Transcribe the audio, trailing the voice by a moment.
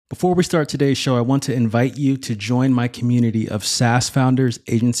Before we start today's show, I want to invite you to join my community of SaaS founders,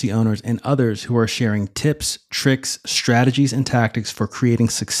 agency owners, and others who are sharing tips, tricks, strategies, and tactics for creating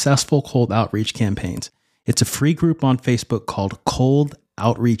successful cold outreach campaigns. It's a free group on Facebook called Cold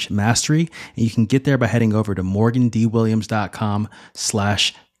Outreach Mastery, and you can get there by heading over to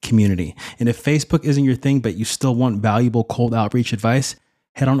morgandwilliams.com/community. And if Facebook isn't your thing, but you still want valuable cold outreach advice,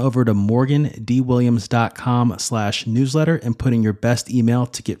 head on over to morgandwilliams.com/newsletter and put in your best email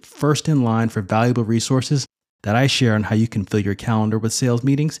to get first in line for valuable resources that I share on how you can fill your calendar with sales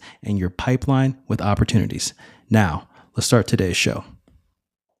meetings and your pipeline with opportunities. Now, let's start today's show.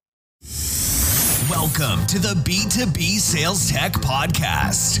 Welcome to the B2B Sales Tech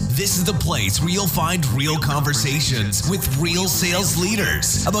Podcast. This is the place where you'll find real conversations with real sales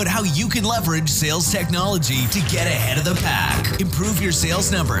leaders about how you can leverage sales technology to get ahead of the pack. Improve your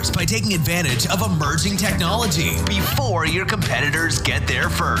sales numbers by taking advantage of emerging technology before your competitors get there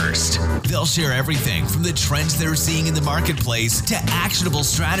first. They'll share everything from the trends they're seeing in the marketplace to actionable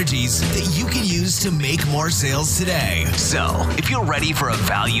strategies that you can use to make more sales today. So, if you're ready for a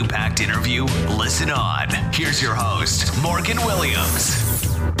value-packed interview, listen on. Here's your host, Morgan Williams.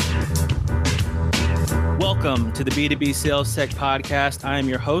 Welcome to the B2B Sales Tech Podcast. I am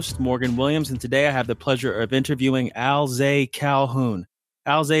your host, Morgan Williams, and today I have the pleasure of interviewing Alzay Calhoun.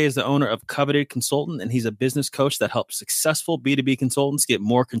 Alzay is the owner of Coveted Consultant, and he's a business coach that helps successful B2B consultants get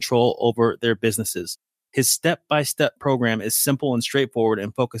more control over their businesses. His step-by-step program is simple and straightforward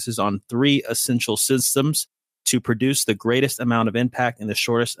and focuses on 3 essential systems to produce the greatest amount of impact in the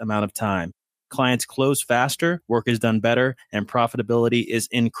shortest amount of time. Clients close faster, work is done better, and profitability is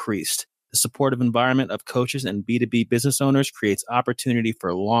increased. The supportive environment of coaches and B2B business owners creates opportunity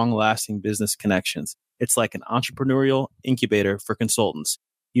for long-lasting business connections. It's like an entrepreneurial incubator for consultants.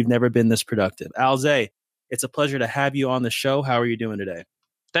 You've never been this productive. Alzay, it's a pleasure to have you on the show. How are you doing today?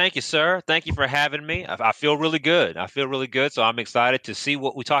 Thank you, sir. Thank you for having me. I feel really good. So I'm excited to see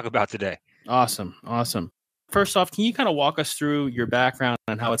what we talk about today. Awesome. First off, can you kind of walk us through your background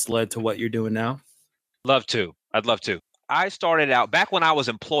and how it's led to what you're doing now? I'd love to. I started out back when I was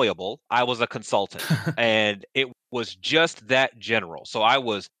employable. I was a consultant and it was just that general. So I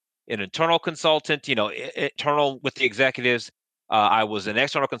was an internal consultant, internal with the executives. I was an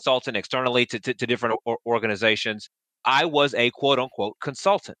external consultant externally to different organizations. I was a quote unquote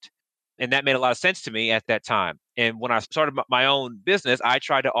consultant. And that made a lot of sense to me at that time. And when I started my own business, I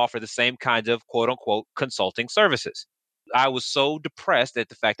tried to offer the same kinds of quote unquote consulting services. I was so depressed at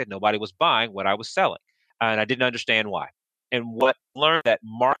the fact that nobody was buying what I was selling. And I didn't understand why. And what I learned that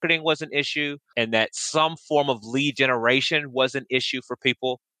marketing was an issue and that some form of lead generation was an issue for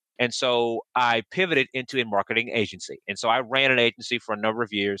people. And so I pivoted into a marketing agency. And so I ran an agency for a number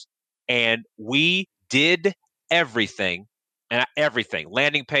of years and we did everything.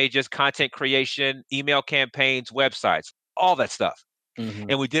 Landing pages, content creation, email campaigns, websites, all that stuff. Mm-hmm.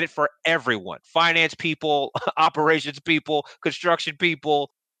 And we did it for everyone, finance people, operations people, construction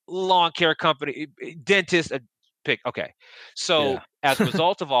people, lawn care company, dentists, okay. So as a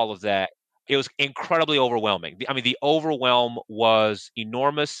result of all of that, it was incredibly overwhelming. The overwhelm was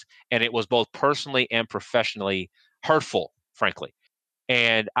enormous and it was both personally and professionally hurtful, frankly.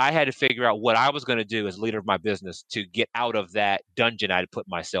 And I had to figure out what I was going to do as leader of my business to get out of that dungeon I'd put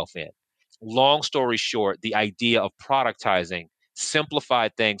myself in. Long story short, the idea of productizing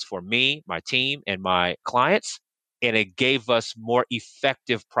simplified things for me, my team, and my clients, and it gave us more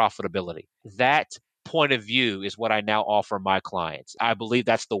effective profitability. That point of view is what I now offer my clients. I believe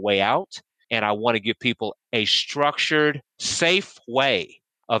that's the way out, and I want to give people a structured, safe way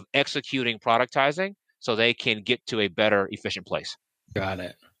of executing productizing so they can get to a better, efficient place. Got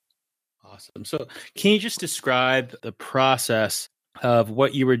it. Awesome. So can you just describe the process of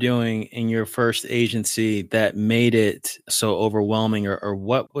what you were doing in your first agency that made it so overwhelming or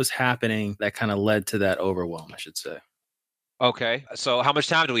what was happening that kind of led to that overwhelm, I should say? Okay. So how much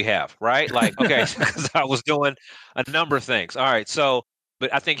time do we have, right? Okay, because I was doing a number of things. All right.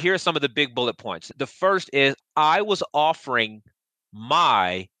 But I think here are some of the big bullet points. The first is I was offering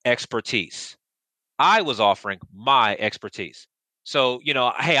my expertise. So,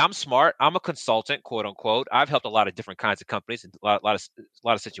 hey, I'm smart. I'm a consultant, quote unquote. I've helped a lot of different kinds of companies in a lot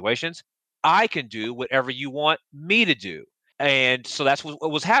of situations. I can do whatever you want me to do. And so that's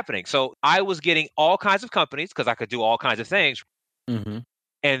what was happening. So I was getting all kinds of companies because I could do all kinds of things. Mm-hmm.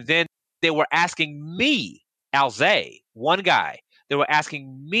 And then they were asking me, Alzay, one guy, they were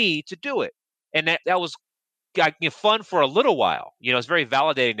asking me to do it. And that was fun for a little while. It's very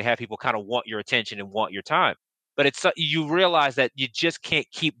validating to have people kind of want your attention and want your time. But you realize that you just can't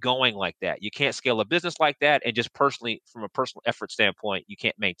keep going like that. You can't scale a business like that. And just personally, from a personal effort standpoint, you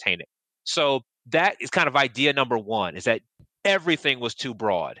can't maintain it. So that is kind of idea number one, is that everything was too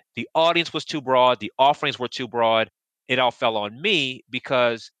broad. The audience was too broad. The offerings were too broad. It all fell on me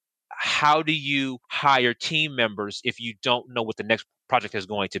because how do you hire team members if you don't know what the next project is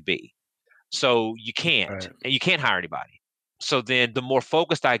going to be? So you can't, Right. and you can't hire anybody. So then the more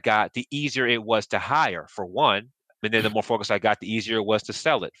focused I got, the easier it was to hire, for one. And then the more focused I got, the easier it was to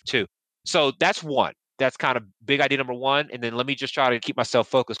sell it, too. So that's one. That's kind of big idea number one. And then let me just try to keep myself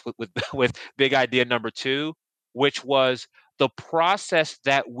focused with big idea number two, which was the process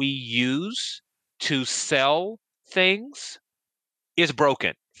that we use to sell things is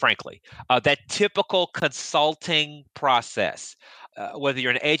broken, frankly. That typical consulting process, whether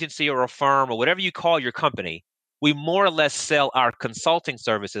you're an agency or a firm or whatever you call your company, we more or less sell our consulting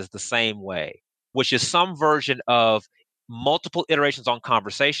services the same way, which is some version of multiple iterations on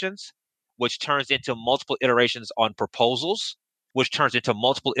conversations, which turns into multiple iterations on proposals, which turns into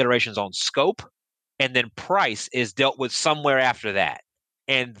multiple iterations on scope, and then price is dealt with somewhere after that.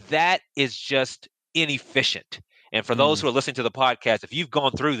 And that is just inefficient. And for those who are listening to the podcast, if you've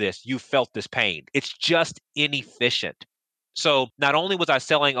gone through this, you've felt this pain. It's just inefficient. So not only was I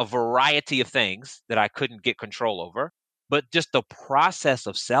selling a variety of things that I couldn't get control over, but just the process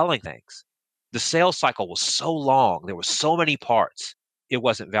of selling things. The sales cycle was so long. There were so many parts. It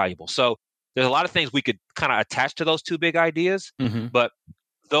wasn't valuable. So there's a lot of things we could kind of attach to those two big ideas, but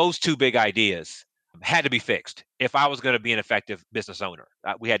those two big ideas had to be fixed. If I was going to be an effective business owner,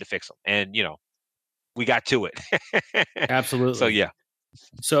 we had to fix them. And, we got to it. Absolutely. So, yeah.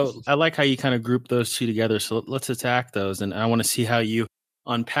 So I like how you kind of group those two together. So let's attack those. And I want to see how you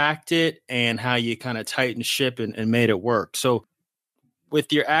unpacked it and how you kind of tightened ship and made it work. So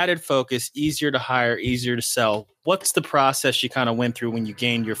with your added focus, easier to hire, easier to sell, what's the process you kind of went through when you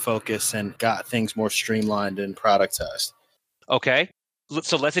gained your focus and got things more streamlined and productized? Okay.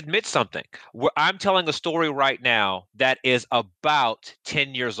 So let's admit something. I'm telling a story right now that is about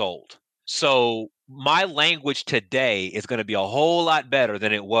 10 years old. So my language today is going to be a whole lot better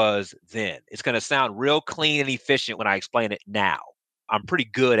than it was then. It's going to sound real clean and efficient when I explain it now. I'm pretty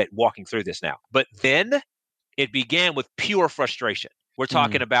good at walking through this now. But then it began with pure frustration. We're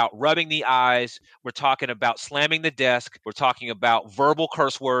talking about rubbing the eyes. We're talking about slamming the desk. We're talking about verbal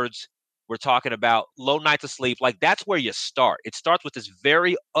curse words. We're talking about low nights of sleep. Like, that's where you start. It starts with this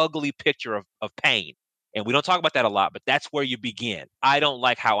very ugly picture of pain. And we don't talk about that a lot, but that's where you begin. I don't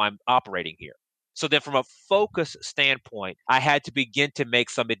like how I'm operating here. So then from a focus standpoint, I had to begin to make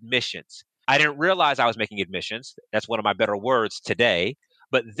some admissions. I didn't realize I was making admissions. That's one of my better words today.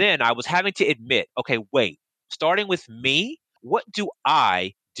 But then I was having to admit, okay, wait, starting with me, what do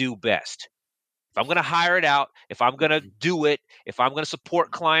I do best? If I'm going to hire it out, if I'm going to do it, if I'm going to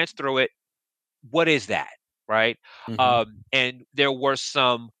support clients through it, what is that, right? And there were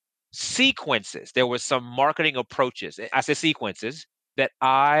some sequences. There were some marketing approaches. I say sequences that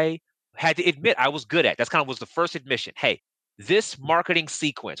I had to admit I was good at. That's kind of was the first admission. Hey, this marketing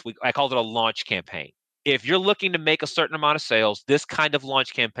sequence, I called it a launch campaign. If you're looking to make a certain amount of sales, this kind of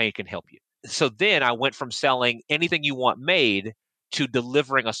launch campaign can help you. So then I went from selling anything you want made to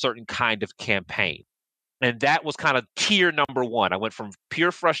delivering a certain kind of campaign. And that was kind of tier number one. I went from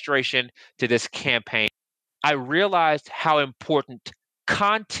pure frustration to this campaign. I realized how important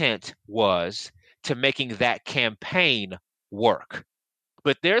content was to making that campaign work.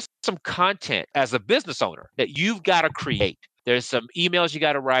 But there's some content as a business owner that you've got to create. There's some emails you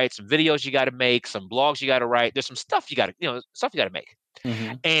got to write, some videos you got to make, some blogs you got to write. There's some stuff you got to, make.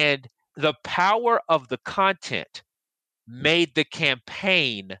 And the power of the content made the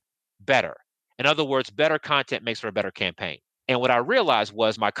campaign better. In other words, better content makes for a better campaign. And what I realized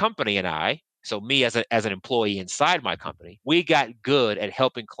was my company and I, so me as an employee inside my company, we got good at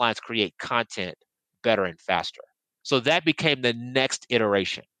helping clients create content better and faster. So that became the next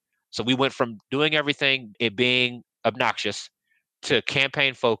iteration. So we went from doing everything, it being obnoxious, to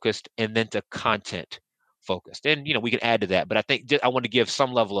campaign focused, and then to content focused. And, we can add to that, but I think I want to give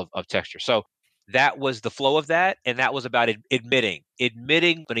some level of texture. So that was the flow of that. And that was about admitting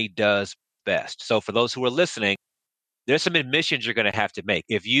when he does best. So for those who are listening, there's some admissions you're going to have to make.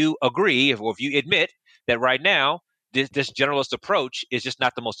 If you agree, or if you admit that right now, this generalist approach is just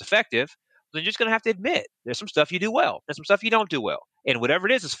not the most effective, then you're just going to have to admit there's some stuff you do well. There's some stuff you don't do well. And whatever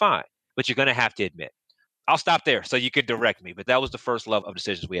it is fine, but you're going to have to admit. I'll stop there so you can direct me. But that was the first level of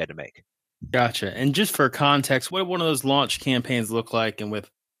decisions we had to make. Gotcha. And just for context, what did one of those launch campaigns look like, and with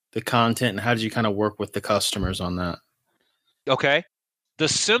the content, and how did you kind of work with the customers on that? Okay. The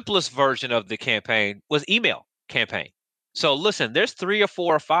simplest version of the campaign was email campaign. So listen, there's 3 or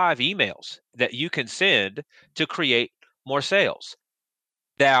 4 or 5 emails that you can send to create more sales.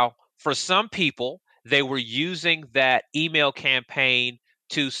 Now, for some people, they were using that email campaign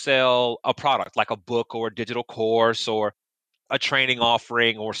to sell a product like a book or a digital course or a training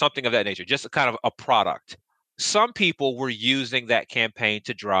offering or something of that nature, just a kind of a product. Some people were using that campaign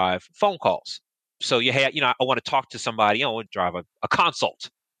to drive phone calls. So you had, I want to talk to somebody, I want to drive a consult.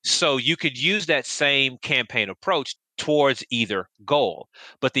 So you could use that same campaign approach towards either goal.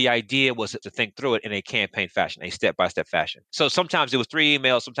 But the idea was to think through it in a campaign fashion, a step-by-step fashion. So sometimes it was 3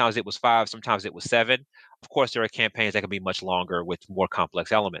 emails, sometimes it was 5, sometimes it was 7. Of course, there are campaigns that can be much longer with more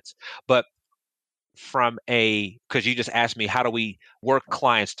complex elements. But because you just asked me, how do we work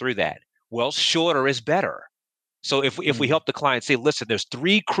clients through that? Well, shorter is better. So if we help the client say, listen, there's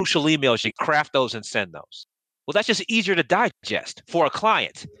 3 crucial emails, you craft those and send those. Well, that's just easier to digest for a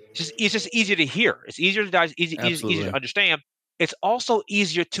client. It's just easier to hear. It's easier to digest, easier to understand. It's also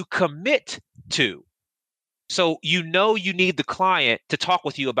easier to commit to. So you need the client to talk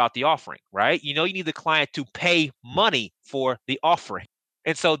with you about the offering, right? You need the client to pay money for the offering.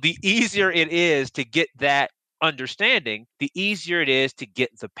 And so the easier it is to get that understanding, the easier it is to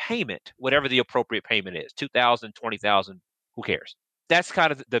get the payment, whatever the appropriate payment is, $2,000, $20,000, who cares? That's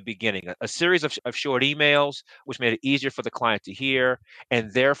kind of the beginning, a series of short emails, which made it easier for the client to hear,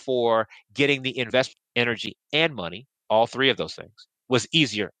 and therefore getting the investment, energy, and money, all 3 of those things, was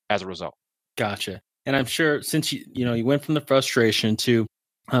easier as a result. Gotcha. And I'm sure since you went from the frustration to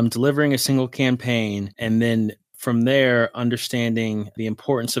delivering a single campaign, and then from there, understanding the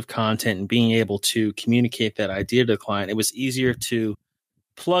importance of content and being able to communicate that idea to the client, it was easier to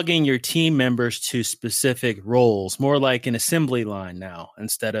plug in your team members to specific roles, more like an assembly line now,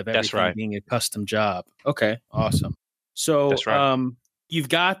 instead of everything being a custom job. Okay, awesome. So That's right. You've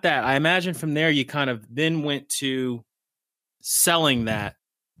got that. I imagine from there, you kind of then went to selling that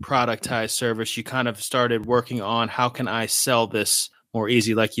productized service. You kind of started working on, how can I sell this more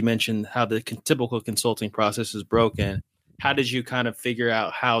easy? Like you mentioned, how the typical consulting process is broken. How did you kind of figure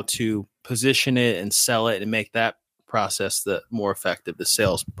out how to position it and sell it and make that process the more effective, the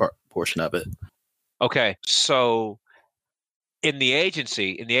sales portion of it? Okay. So in the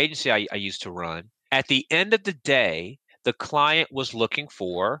agency I used to run, at the end of the day, the client was looking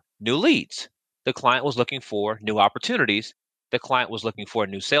for new leads. The client was looking for new opportunities. The client was looking for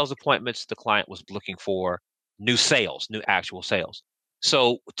new sales appointments. The client was looking for new sales, new actual sales.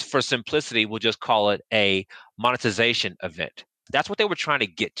 So for simplicity, we'll just call it a monetization event. That's what they were trying to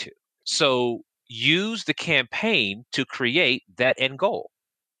get to. So use the campaign to create that end goal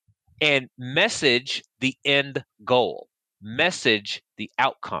and message the end goal, message the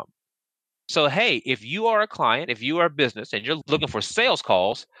outcome. So, hey, if you are a client, if you are a business and you're looking for sales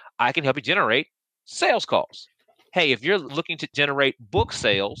calls, I can help you generate sales calls. Hey, if you're looking to generate book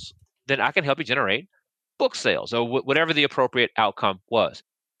sales, then I can help you generate book sales, or whatever the appropriate outcome was.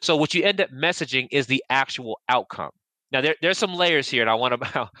 So what you end up messaging is the actual outcome. Now, there's some layers here, and I want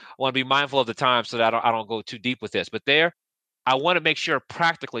to be mindful of the time so that I don't go too deep with this. But I want to make sure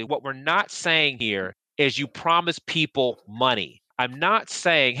practically what we're not saying here is you promise people money. I'm not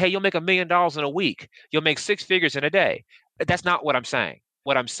saying, hey, you'll make $1 million in a week. You'll make 6 figures in a day. That's not what I'm saying.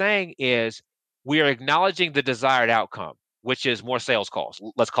 What I'm saying is we are acknowledging the desired outcome, which is more sales calls.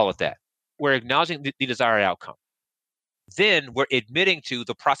 Let's call it that. We're acknowledging the desired outcome. Then we're admitting to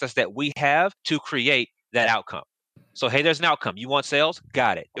the process that we have to create that outcome. So, hey, there's an outcome. You want sales?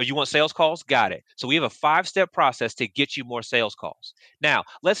 Got it. Or you want sales calls? Got it. So we have a 5-step process to get you more sales calls. Now,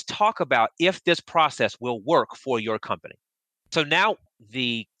 let's talk about if this process will work for your company. So now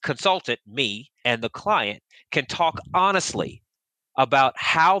the consultant, me, and the client can talk honestly about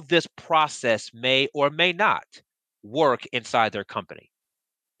how this process may or may not work inside their company.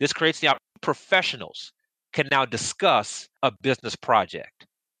 This creates the opportunity. Professionals can now discuss a business project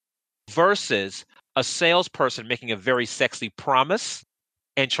versus a salesperson making a very sexy promise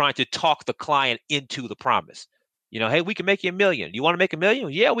and trying to talk the client into the promise. Hey, we can make you $1 million. You want to make $1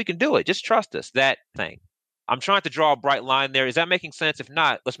 million? Yeah, we can do it. Just trust us. That thing. I'm trying to draw a bright line there. Is that making sense? If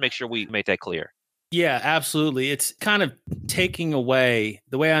not, let's make sure we make that clear. Yeah, absolutely. It's kind of taking away,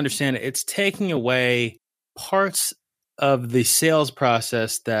 the way I understand it, it's taking away parts of the sales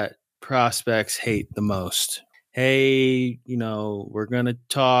process that prospects hate the most. Hey, we're going to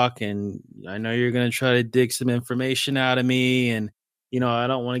talk, and I know you're going to try to dig some information out of me. And, I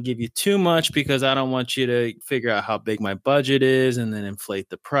don't want to give you too much because I don't want you to figure out how big my budget is and then inflate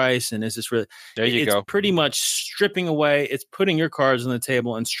the price. And is this really, it's pretty much stripping away, it's putting your cards on the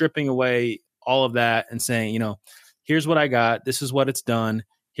table and stripping away all of that and saying, here's what I got. This is what it's done.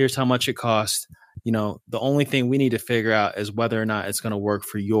 Here's how much it costs. The only thing we need to figure out is whether or not it's going to work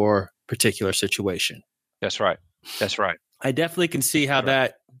for your particular situation. That's right. That's right. I definitely can see how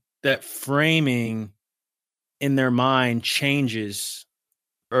that framing in their mind changes,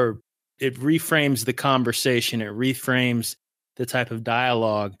 or it reframes the conversation. It reframes the type of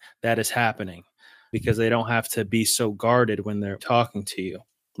dialogue that is happening, because they don't have to be so guarded when they're talking to you.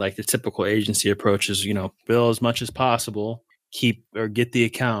 Like the typical agency approach is, bill as much as possible, keep or get the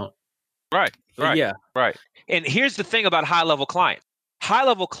account. Right. But right. yeah. Right. And here's the thing about high-level clients.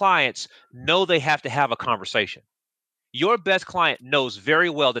 High-level clients know they have to have a conversation. Your best client knows very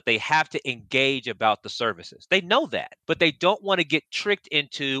well that they have to engage about the services. They know that, but they don't want to get tricked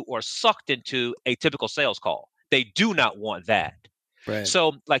into or sucked into a typical sales call. They do not want that. Right.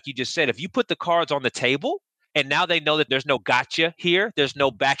 So like you just said, if you put the cards on the table and now they know that there's no gotcha here, there's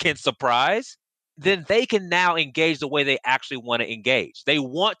no back end surprise, then they can now engage the way they actually want to engage. They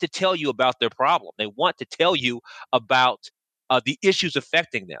want to tell you about their problem. They want to tell you about the issues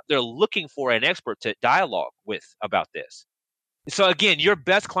affecting them. They're looking for an expert to dialogue with about this. So again, your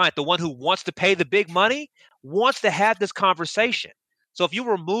best client, the one who wants to pay the big money, wants to have this conversation. So if you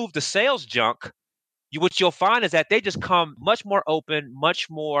remove the sales junk, what you'll find is that they just come much more open, much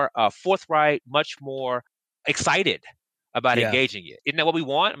more forthright, much more excited about engaging you. Isn't that what we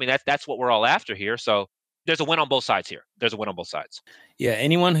want? I mean, that's what we're all after here. So there's a win on both sides here. There's a win on both sides. Yeah.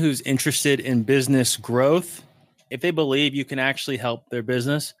 Anyone who's interested in business growth, if they believe you can actually help their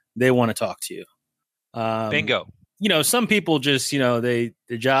business, they want to talk to you. Bingo. Some people just, their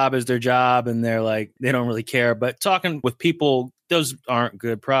job is their job and they're like, they don't really care. But talking with people, those aren't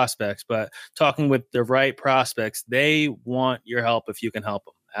good prospects, but talking with the right prospects, they want your help if you can help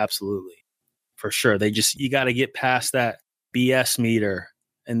them. Absolutely. For sure. You got to get past that BS meter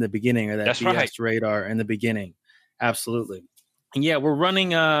in the beginning, or that That's BS right. radar in the beginning. Absolutely. And yeah, we're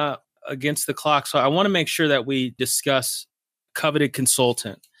running against the clock. So I want to make sure that we discuss Coveted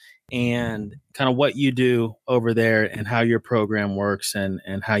Consultant and kind of what you do over there and how your program works and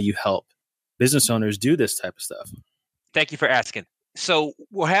how you help business owners do this type of stuff. Thank you for asking. So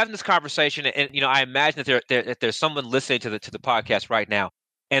we're having this conversation, and I imagine that there's someone listening to the podcast right now,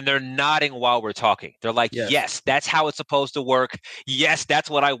 and they're nodding while we're talking. They're like, yes, that's how it's supposed to work. Yes, that's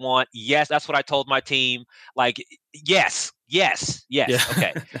what I want. Yes, that's what I told my team. Like, yes. Yeah.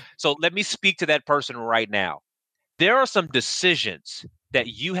 Okay. So let me speak to that person right now. There are some decisions that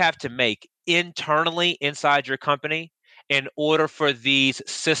you have to make internally inside your company in order for these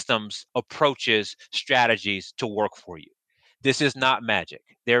systems, approaches, strategies to work for you. This is not magic.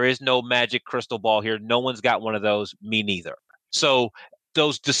 There is no magic crystal ball here. No one's got one of those, me neither. So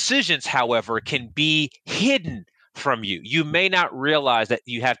those decisions, however, can be hidden from you. You may not realize that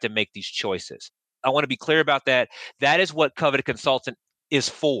you have to make these choices. I want to be clear about that. That is what Coveted Consultant is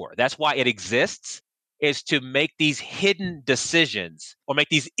for. That's why it exists, is to make these hidden decisions, or make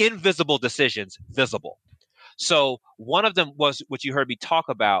these invisible decisions visible. So one of them was what you heard me talk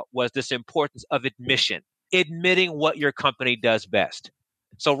about, was this importance of admitting what your company does best.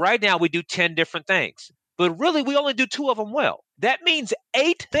 So right now we do 10 different things, but really we only do 2 of them well. That means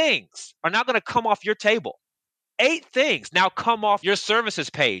 8 things are now going to come off your table. 8 things now come off your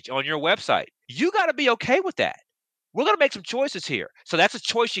services page on your website. You got to be okay with that. We're going to make some choices here. So that's a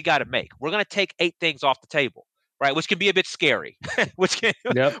choice you got to make. We're going to take 8 things off the table, right? Which can be a bit scary, which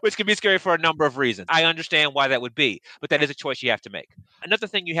can be scary for a number of reasons. I understand why that would be, but that is a choice you have to make. Another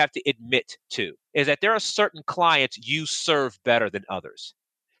thing you have to admit to is that there are certain clients you serve better than others.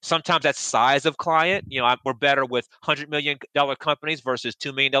 Sometimes that's size of client. We're better with $100 million companies versus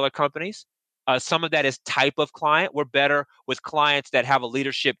 $2 million companies. Some of that is type of client. We're better with clients that have a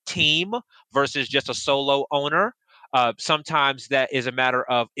leadership team versus just a solo owner. Sometimes that is a matter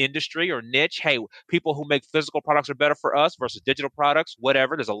of industry or niche. Hey, people who make physical products are better for us versus digital products,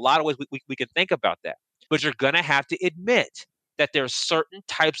 whatever. There's a lot of ways we can think about that. But you're going to have to admit that there are certain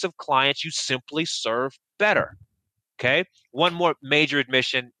types of clients you simply serve better. Okay. One more major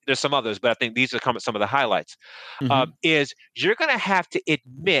admission. There's some others, but I think these are some of the highlights. Is you're going to have to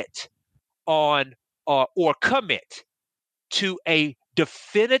admit on or commit to a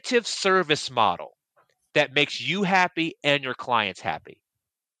definitive service model that makes you happy and your clients happy.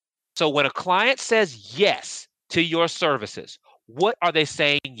 So when a client says yes to your services, what are they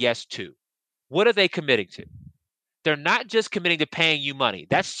saying yes to? What are they committing to? They're not just committing to paying you money.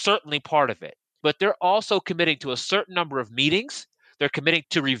 That's certainly part of it. But they're also committing to a certain number of meetings. They're committing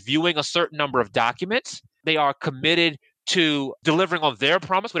to reviewing a certain number of documents. They are committed to delivering on their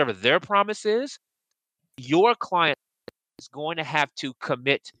promise, whatever their promise is. Your client is going to have to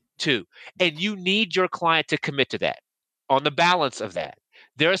commit to. And you need your client to commit to that. On the balance of that,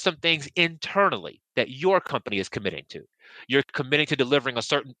 There are some things internally that your company is committing to. You're committing to delivering a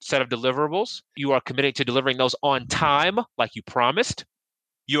certain set of deliverables. You are committing to delivering those on time, like you promised.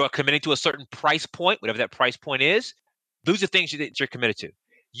 You are committing to a certain price point, whatever that price point is. Those are things that you're committed to.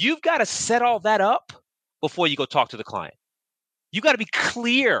 You've got to set all that up before you go talk to the client. You got to be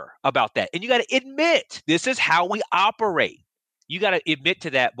clear about that. And you got to admit, this is how we operate. You got to admit to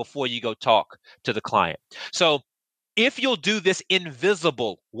that before you go talk to the client. So if you'll do this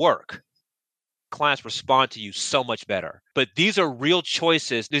invisible work, clients respond to you so much better. But these are real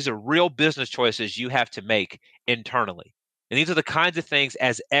choices. These are real business choices you have to make internally. And these are the kinds of things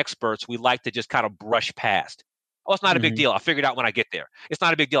as experts we like to just kind of brush past. Oh, it's not a big deal. I'll figure it out when I get there. It's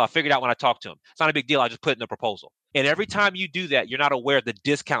not a big deal. I'll figure it out when I talk to them. It's not a big deal. I'll just put it in the proposal. And every time you do that, you're not aware of the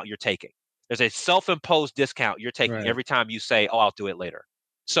discount you're taking. There's a self-imposed discount you're taking every time you say, oh, I'll do it later.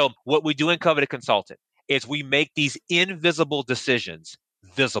 So what we do in Coveted Consultant is we make these invisible decisions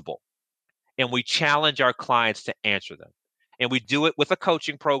visible. And we challenge our clients to answer them. And we do it with a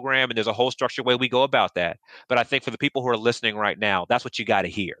coaching program, and there's a whole structured way we go about that. But I think for the people who are listening right now, that's what you got to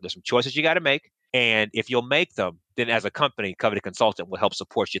hear. There's some choices you got to make. And if you'll make them, then as a company, Coveted Consultant will help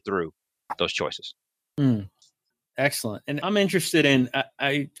support you through those choices. Excellent. And I'm interested in,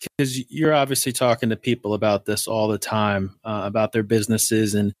 because you're obviously talking to people about this all the time, about their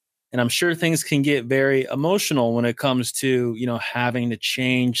businesses. And I'm sure things can get very emotional when it comes to, having to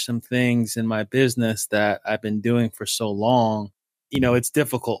change some things in my business that I've been doing for so long. It's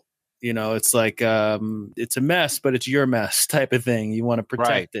difficult. It's like, it's a mess, but it's your mess type of thing. You want to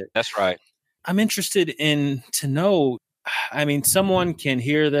protect it. That's right. I'm interested to know, someone can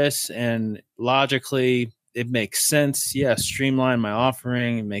hear this and logically it makes sense. Yeah, streamline my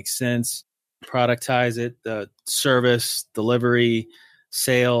offering. It makes sense. Productize it, the service, delivery,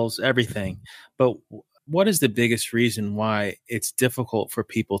 sales, everything. But what is the biggest reason why it's difficult for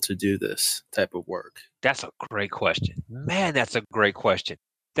people to do this type of work? That's a great question. Man, that's a great question.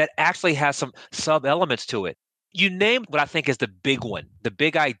 That actually has some sub-elements to it. You named what I think is the big one. The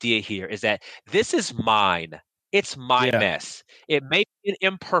big idea here is that this is mine. It's my mess. It may be an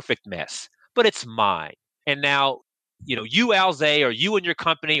imperfect mess, but it's mine. And now, you, Alze, or you and your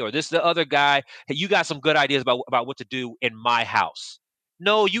company, or this the other guy, hey, you got some good ideas about what to do in my house.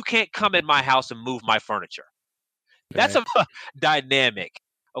 No, you can't come in my house and move my furniture. That's a dynamic.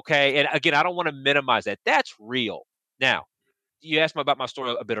 Okay. And again, I don't want to minimize that. That's real. Now, you asked me about my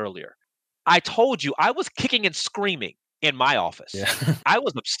story a bit earlier. I told you I was kicking and screaming in my office. Yeah. I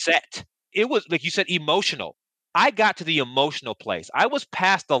was upset. It was, like you said, emotional. I got to the emotional place. I was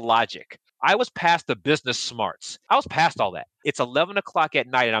past the logic. I was past the business smarts. I was past all that. It's 11 o'clock at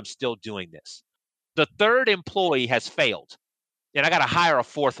night and I'm still doing this. The third employee has failed and I got to hire a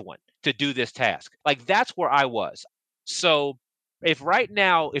fourth one to do this task. Like, that's where I was. So if right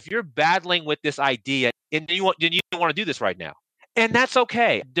now, if you're battling with this idea and you don't want to do this right now, and that's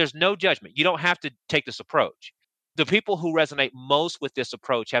okay. There's no judgment. You don't have to take this approach. The people who resonate most with this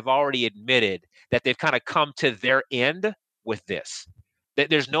approach have already admitted that they've kind of come to their end with this. That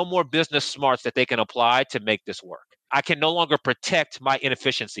there's no more business smarts that they can apply to make this work. I can no longer protect my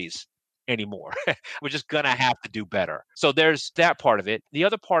inefficiencies anymore. We're just going to have to do better. So there's that part of it. The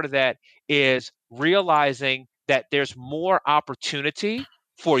other part of that is realizing that there's more opportunity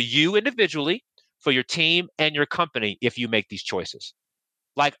for you individually, for your team and your company if you make these choices.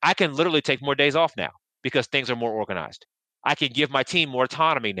 Like, I can literally take more days off now because things are more organized. I can give my team more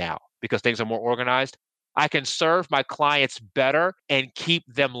autonomy now because things are more organized. I can serve my clients better and keep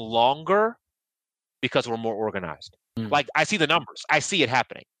them longer because we're more organized. Like, I see the numbers. I see it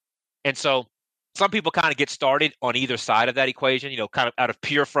happening. And so some people kind of get started on either side of that equation, kind of out of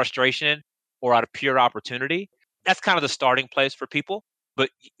pure frustration or out of pure opportunity. That's kind of the starting place for people. But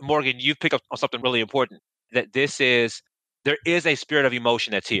Morgan, you've picked up on something really important, that there is a spirit of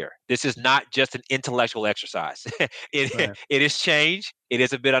emotion that's here. This is not just an intellectual exercise. It is change. It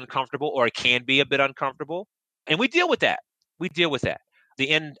is a bit uncomfortable, or it can be a bit uncomfortable. And we deal with that. The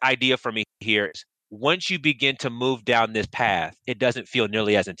end idea for me here is once you begin to move down this path, it doesn't feel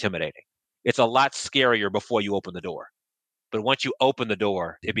nearly as intimidating. It's a lot scarier before you open the door. But once you open the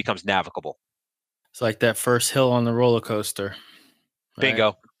door, it becomes navigable. It's like that first hill on the roller coaster.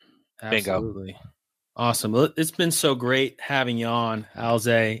 Bingo. Right? Absolutely. Awesome. Well, it's been so great having you on,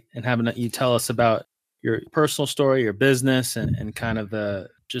 Alze, and having you tell us about your personal story, your business, and kind of the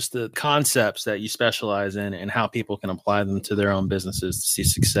concepts that you specialize in and how people can apply them to their own businesses to see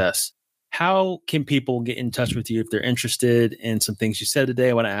success. How can people get in touch with you if they're interested in some things you said today?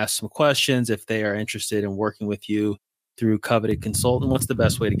 I want to ask some questions if they are interested in working with you through Coveted Consultant. What's the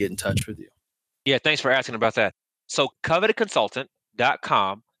best way to get in touch with you? Yeah, thanks for asking about that. So covetedconsultant.com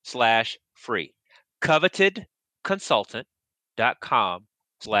covetedconsultant.com/free.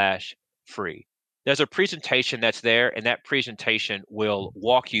 covetedconsultant.com/free. There's a presentation that's there, and that presentation will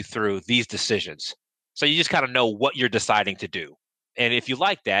walk you through these decisions. So you just kind of know what you're deciding to do. And if you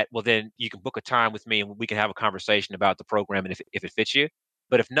like that, well, then you can book a time with me and we can have a conversation about the program and if it fits you.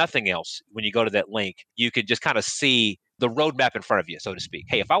 But if nothing else, when you go to that link, you can just kind of see the roadmap in front of you, so to speak.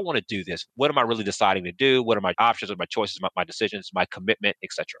 Hey, if I want to do this, what am I really deciding to do? What are my options, what are my choices, my decisions, my commitment,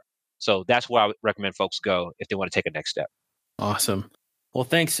 etc. So that's where I would recommend folks go if they want to take a next step. Awesome. Well,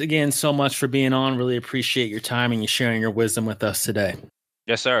 thanks again so much for being on. Really appreciate your time and you sharing your wisdom with us today.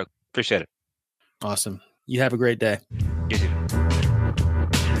 Yes, sir. Appreciate it. Awesome. You have a great day. You too.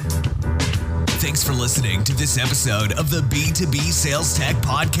 Thanks for listening to this episode of the B2B Sales Tech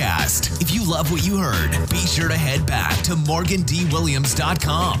Podcast. If you love what you heard, be sure to head back to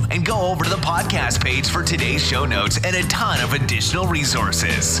morgandwilliams.com and go over to the podcast page for today's show notes and a ton of additional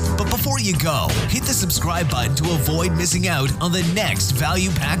resources. But before you go, hit the subscribe button to avoid missing out on the next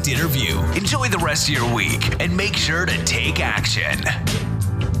value-packed interview. Enjoy the rest of your week and make sure to take action.